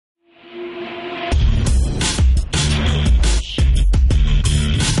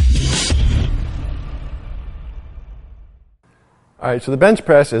All right, so the bench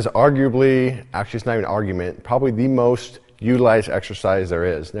press is arguably, actually it's not even an argument, probably the most utilized exercise there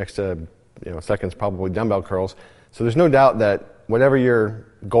is. Next to, second's probably dumbbell curls. So there's no doubt that whatever your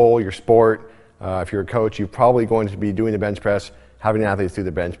goal, your sport, if you're a coach, you're probably going to be doing the bench press, having athletes do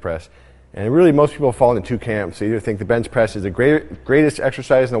the bench press. And really most people fall into two camps. They either think the bench press is the greatest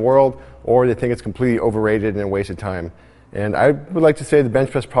exercise in the world, or they think it's completely overrated and a waste of time. And I would like to say the bench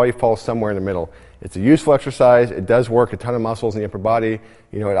press probably falls somewhere in the middle. It's a useful exercise. It does work a ton of muscles in the upper body.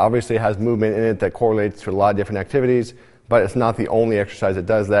 It obviously has movement in it that correlates to a lot of different activities, but it's not the only exercise that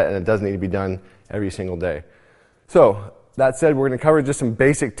does that, and it does need to be done every single day. So that said, we're going to cover just some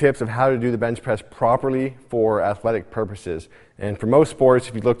basic tips of how to do the bench press properly for athletic purposes. And for most sports,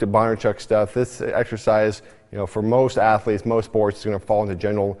 if you looked at Bondarchuk stuff, this exercise, for most athletes, most sports, is going to fall into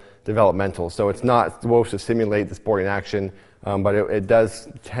general developmental. So it's not supposed to simulate the sporting action, but it does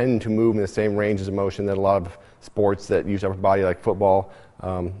tend to move in the same ranges of motion that a lot of sports that use upper body, like football,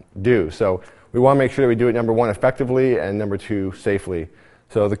 do. So we want to make sure that we do it, number one, effectively, and number two, safely.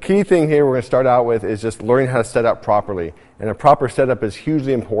 So the key thing here we're going to start out with is just learning how to set up properly. And a proper setup is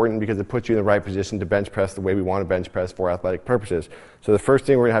hugely important because it puts you in the right position to bench press the way we want to bench press for athletic purposes. So the first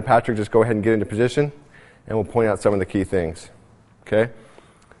thing we're going to have Patrick just go ahead and get into position, and we'll point out some of the key things. Okay?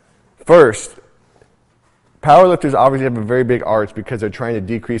 First, powerlifters obviously have a very big arch because they're trying to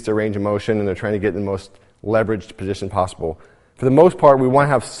decrease their range of motion and they're trying to get in the most leveraged position possible. For the most part, we want to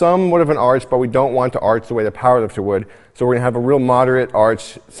have somewhat of an arch, but we don't want to arch the way the powerlifter would. So we're going to have a real moderate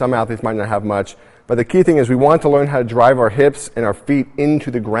arch. Some athletes might not have much. But the key thing is we want to learn how to drive our hips and our feet into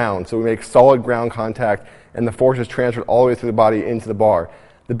the ground. So we make solid ground contact and the force is transferred all the way through the body into the bar.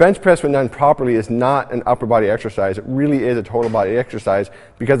 The bench press, when done properly, is not an upper body exercise. It really is a total body exercise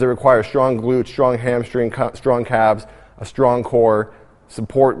because it requires strong glutes, strong hamstring, strong calves, a strong core,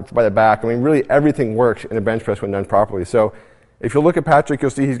 support by the back. Really everything works in a bench press when done properly. So if you look at Patrick, you'll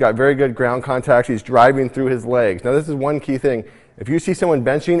see he's got very good ground contact. He's driving through his legs. Now, this is one key thing. If you see someone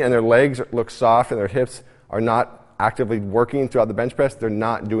benching and their legs look soft and their hips are not actively working throughout the bench press, they're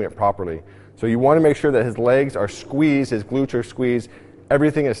not doing it properly. So you want to make sure that his legs are squeezed, his glutes are squeezed,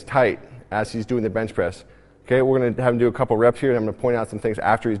 everything is tight as he's doing the bench press. Okay, we're going to have him do a couple reps here, and I'm going to point out some things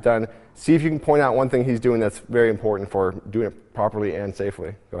after he's done. See if you can point out one thing he's doing that's very important for doing it properly and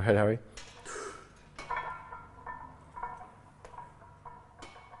safely. Go ahead, Howie.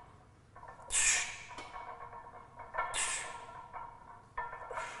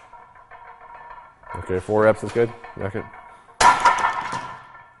 Okay, 4 reps is good? Okay.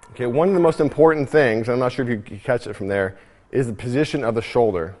 Okay, one of the most important things, I'm not sure if you catch it from there, is the position of the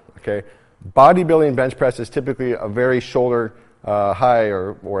shoulder. Okay, bodybuilding bench press is typically a very shoulder high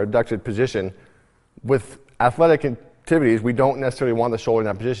or abducted position. With athletic activities, we don't necessarily want the shoulder in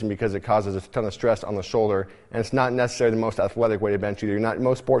that position because it causes a ton of stress on the shoulder, and it's not necessarily the most athletic way to bench either.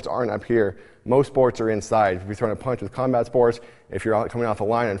 Most sports aren't up here. Most sports are inside. If you're throwing a punch with combat sports, if you're coming off the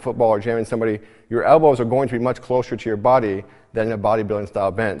line in football or jamming somebody, your elbows are going to be much closer to your body than in a bodybuilding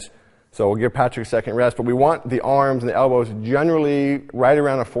style bench. So we'll give Patrick a second rest, but we want the arms and the elbows generally right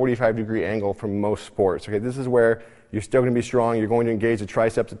around a 45-degree angle from most sports. Okay, this is where you're still going to be strong. You're going to engage the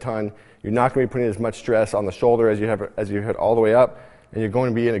triceps a ton. You're not going to be putting as much stress on the shoulder as you head all the way up, and you're going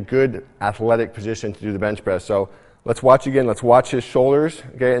to be in a good athletic position to do the bench press. So let's watch again. Let's watch his shoulders.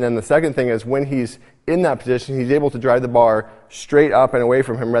 Okay, and then the second thing is when he's in that position, he's able to drive the bar straight up and away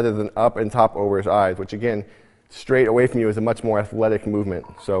from him rather than up and top over his eyes, which again, straight away from you is a much more athletic movement.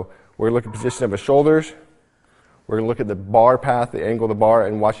 So we're going to look at the position of his shoulders. We're going to look at the bar path, the angle of the bar,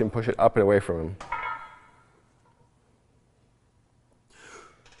 and watch him push it up and away from him.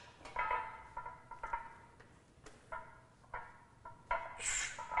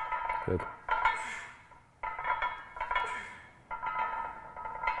 Good.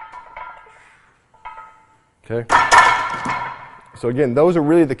 Okay. So again, those are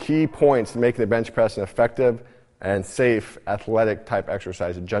really the key points to making the bench press an effective and safe athletic type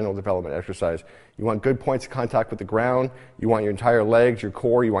exercise, a general development exercise. You want good points of contact with the ground. You want your entire legs, your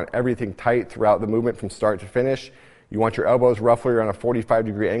core. You want everything tight throughout the movement from start to finish. You want your elbows roughly around a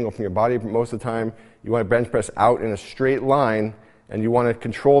 45-degree angle from your body most of the time. You want to bench press out in a straight line, and you want to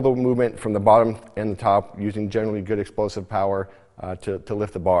control the movement from the bottom and the top using generally good explosive power to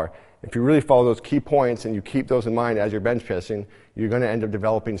lift the bar. If you really follow those key points and you keep those in mind as you're bench pressing, you're going to end up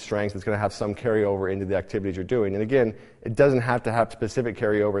developing strength that's going to have some carryover into the activities you're doing. And again, it doesn't have to have specific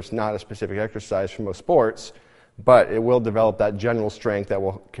carryover. It's not a specific exercise for most sports, but it will develop that general strength that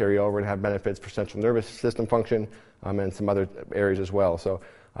will carry over and have benefits for central nervous system function and some other areas as well. So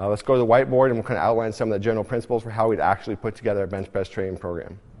let's go to the whiteboard and we'll kind of outline some of the general principles for how we'd actually put together a bench press training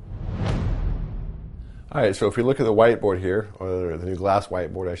program. All right, so if we look at the whiteboard here, or the new glass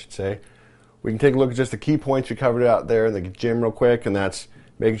whiteboard, I should say, we can take a look at just the key points we covered out there in the gym real quick, and that's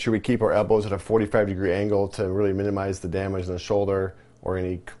making sure we keep our elbows at a 45-degree angle to really minimize the damage in the shoulder or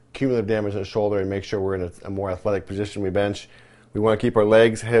any cumulative damage in the shoulder, and make sure we're in a more athletic position when we bench. We want to keep our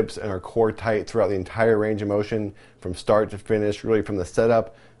legs, hips, and our core tight throughout the entire range of motion from start to finish, really from the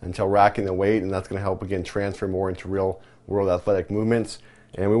setup until racking the weight, and that's going to help, again, transfer more into real-world athletic movements.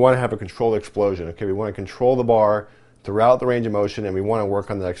 And we want to have a controlled explosion. Okay, we want to control the bar throughout the range of motion, and we want to work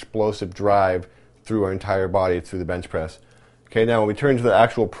on that explosive drive through our entire body through the bench press. Okay, now when we turn to the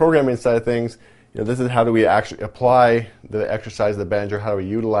actual programming side of things, this is how do we actually apply the exercise of the bench, or how do we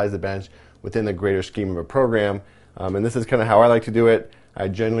utilize the bench within the greater scheme of a program. And this is kind of how I like to do it. I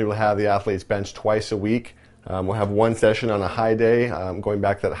generally will have the athletes bench twice a week. We'll have one session on a high day, going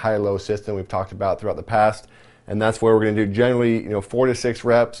back to that high-low system we've talked about throughout the past. And that's where we're going to do generally 4 to 6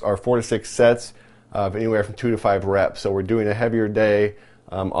 reps, or 4 to 6 sets of anywhere from 2 to 5 reps. So we're doing a heavier day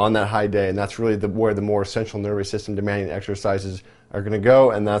on that high day, and that's really where the more central nervous system demanding exercises are going to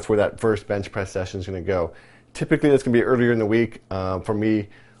go, and that's where that first bench press session is going to go. Typically, that's going to be earlier in the week. For me,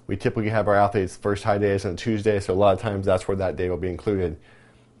 we typically have our athletes' first high days on a Tuesday, so a lot of times that's where that day will be included.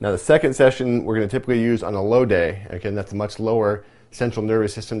 Now, the second session we're going to typically use on a low day. Again, that's a much lower central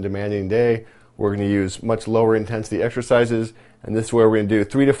nervous system demanding day. We're going to use much lower intensity exercises, and this is where we're going to do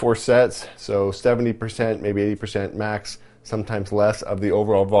 3 to 4 sets, so 70%, maybe 80% max, sometimes less of the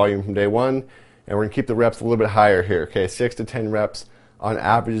overall volume from day one. And we're going to keep the reps a little bit higher here. Okay, 6 to 10 reps on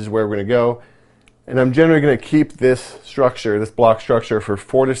average is where we're going to go. And I'm generally going to keep this structure, this block structure, for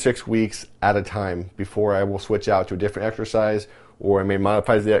 4 to 6 weeks at a time before I will switch out to a different exercise, or I may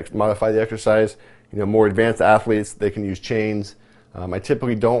modify the exercise. More advanced athletes, they can use chains. I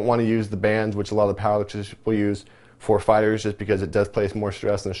typically don't want to use the bands, which a lot of the powerlifters will use for fighters, just because it does place more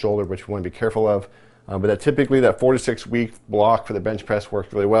stress on the shoulder, which we want to be careful of. But typically that 4 to 6 week block for the bench press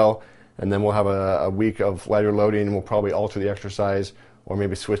works really well. And then we'll have a week of lighter loading, and we'll probably alter the exercise or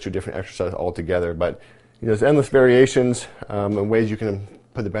maybe switch to a different exercise altogether. But there's endless variations and ways you can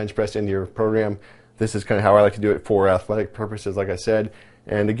put the bench press into your program. This is kind of how I like to do it for athletic purposes, like I said.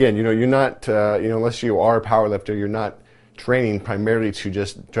 And again, you're not, unless you are a power lifter, you're not training primarily to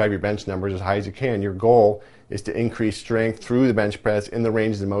just drive your bench numbers as high as you can. Your goal is to increase strength through the bench press in the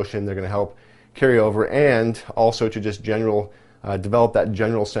ranges of motion they're going to help carry over, and also to just develop that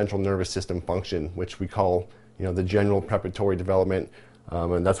general central nervous system function, which we call the general preparatory development.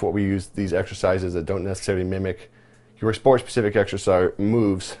 And that's what we use these exercises that don't necessarily mimic your sport-specific exercise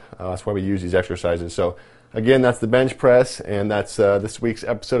moves. That's why we use these exercises. So again, that's the bench press, and that's this week's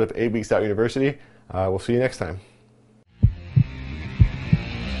episode of 8 Weeks Out University. We'll see you next time.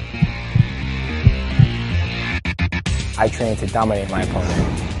 I train to dominate my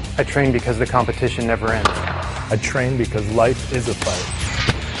opponent. I train because the competition never ends. I train because life is a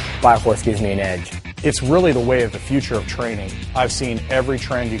fight. Fire Force gives me an edge. It's really the way of the future of training. I've seen every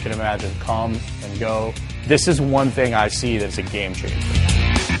trend you can imagine come and go. This is one thing I see that's a game changer.